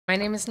My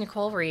name is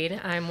Nicole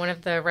Reid. I'm one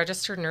of the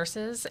registered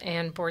nurses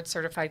and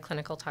board-certified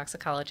clinical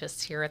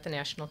toxicologists here at the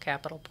National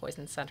Capital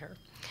Poison Center.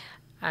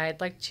 I'd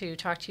like to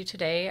talk to you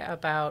today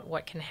about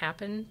what can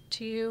happen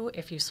to you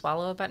if you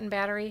swallow a button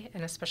battery,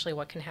 and especially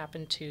what can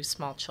happen to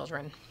small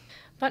children.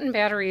 Button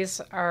batteries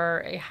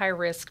are a high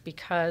risk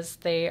because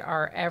they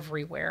are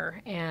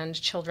everywhere and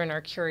children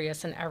are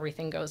curious and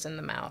everything goes in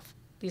the mouth.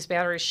 These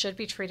batteries should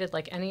be treated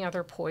like any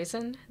other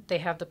poison. They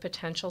have the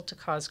potential to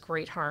cause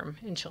great harm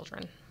in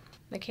children.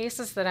 The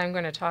cases that I'm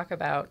going to talk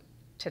about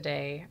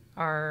today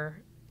are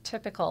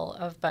typical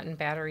of button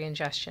battery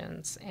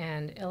ingestions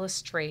and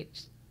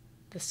illustrate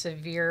the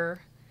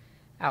severe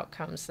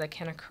outcomes that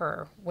can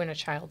occur when a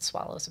child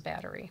swallows a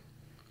battery.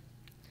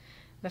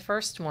 The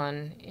first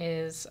one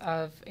is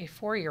of a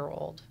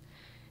 4-year-old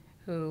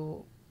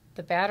who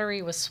the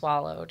battery was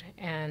swallowed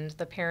and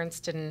the parents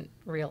didn't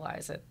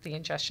realize it. The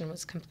ingestion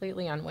was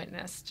completely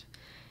unwitnessed.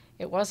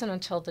 It wasn't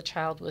until the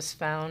child was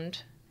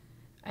found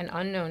an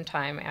unknown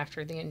time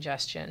after the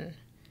ingestion,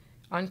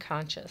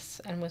 unconscious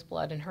and with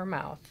blood in her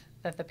mouth,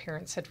 that the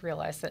parents had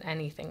realized that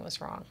anything was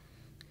wrong.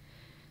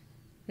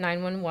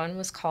 911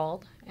 was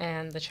called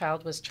and the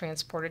child was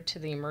transported to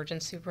the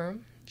emergency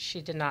room. She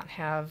did not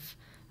have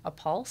a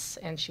pulse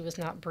and she was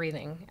not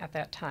breathing at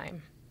that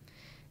time.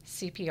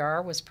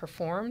 CPR was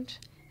performed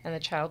and the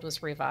child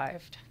was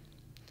revived.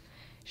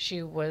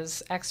 She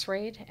was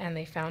x-rayed and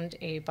they found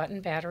a button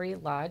battery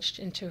lodged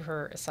into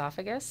her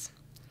esophagus.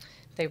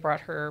 They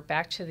brought her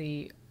back to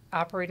the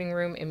operating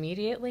room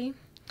immediately,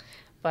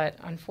 but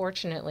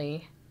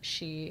unfortunately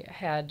she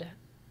had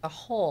a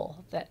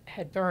hole that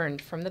had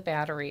burned from the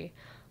battery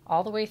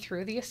all the way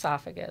through the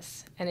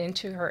esophagus and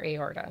into her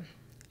aorta,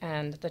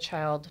 and the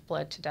child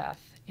bled to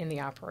death in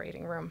the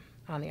operating room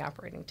on the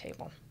operating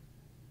table.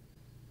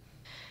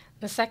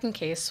 The second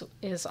case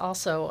is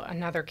also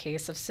another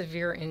case of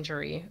severe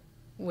injury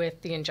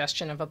with the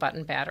ingestion of a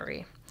button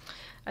battery.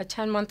 A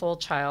 10-month-old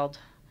child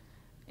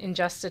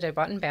ingested a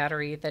button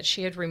battery that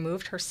she had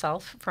removed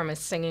herself from a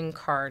singing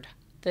card.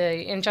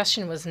 The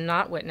ingestion was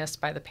not witnessed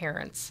by the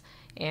parents,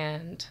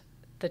 and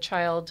the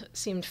child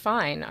seemed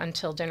fine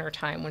until dinner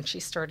time when she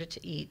started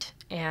to eat.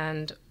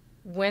 And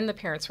when the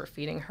parents were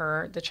feeding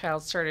her, the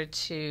child started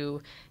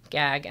to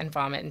gag and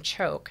vomit and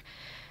choke.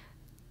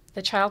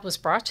 The child was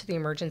brought to the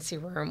emergency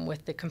room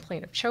with the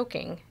complaint of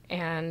choking,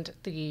 and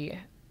the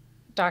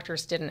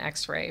doctors did an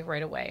x-ray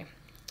right away.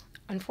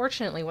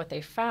 Unfortunately, what they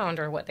found,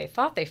 or what they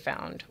thought they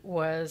found,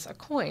 was a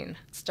coin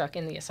stuck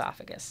in the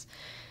esophagus.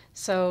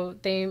 So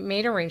they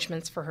made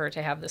arrangements for her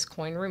to have this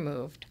coin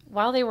removed.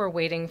 While they were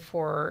waiting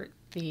for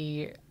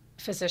the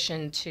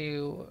physician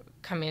to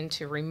come in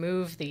to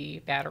remove the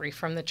battery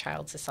from the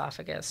child's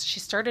esophagus,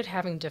 she started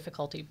having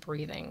difficulty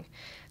breathing.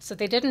 So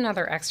they did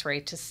another x-ray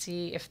to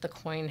see if the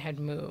coin had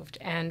moved.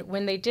 And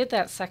when they did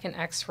that second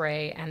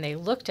x-ray and they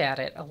looked at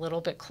it a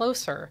little bit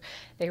closer,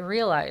 they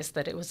realized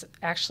that it was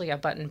actually a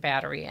button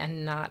battery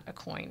and not a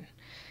coin.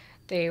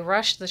 They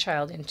rushed the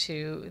child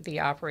into the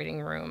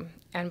operating room,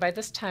 and by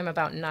this time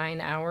about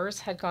 9 hours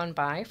had gone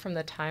by from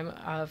the time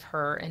of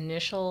her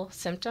initial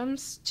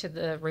symptoms to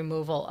the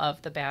removal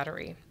of the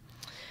battery.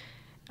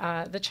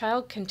 The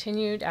child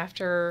continued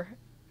after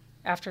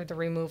the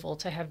removal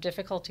to have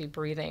difficulty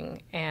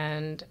breathing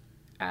and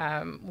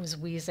was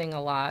wheezing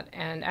a lot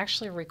and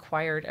actually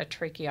required a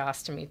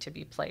tracheostomy to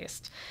be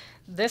placed.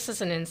 This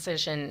is an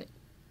incision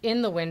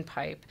in the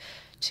windpipe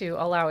to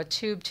allow a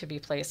tube to be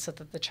placed so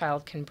that the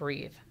child can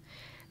breathe.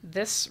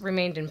 This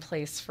remained in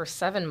place for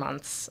 7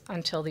 months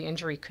until the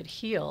injury could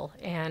heal,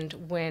 and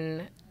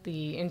when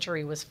the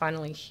injury was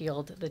finally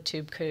healed, the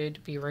tube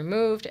could be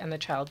removed and the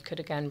child could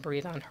again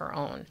breathe on her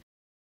own.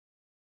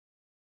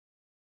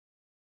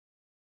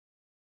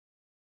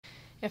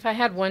 If I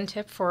had one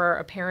tip for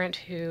a parent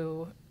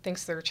who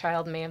thinks their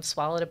child may have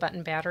swallowed a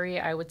button battery,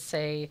 I would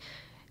say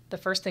the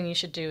first thing you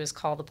should do is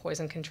call the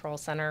Poison Control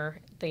Center,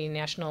 the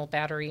National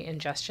Battery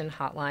Ingestion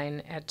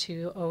Hotline at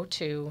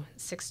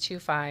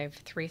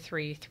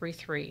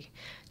 202-625-3333.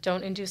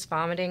 Don't induce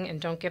vomiting and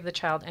don't give the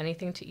child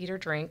anything to eat or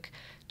drink.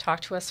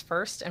 Talk to us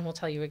first and we'll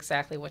tell you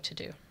exactly what to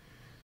do.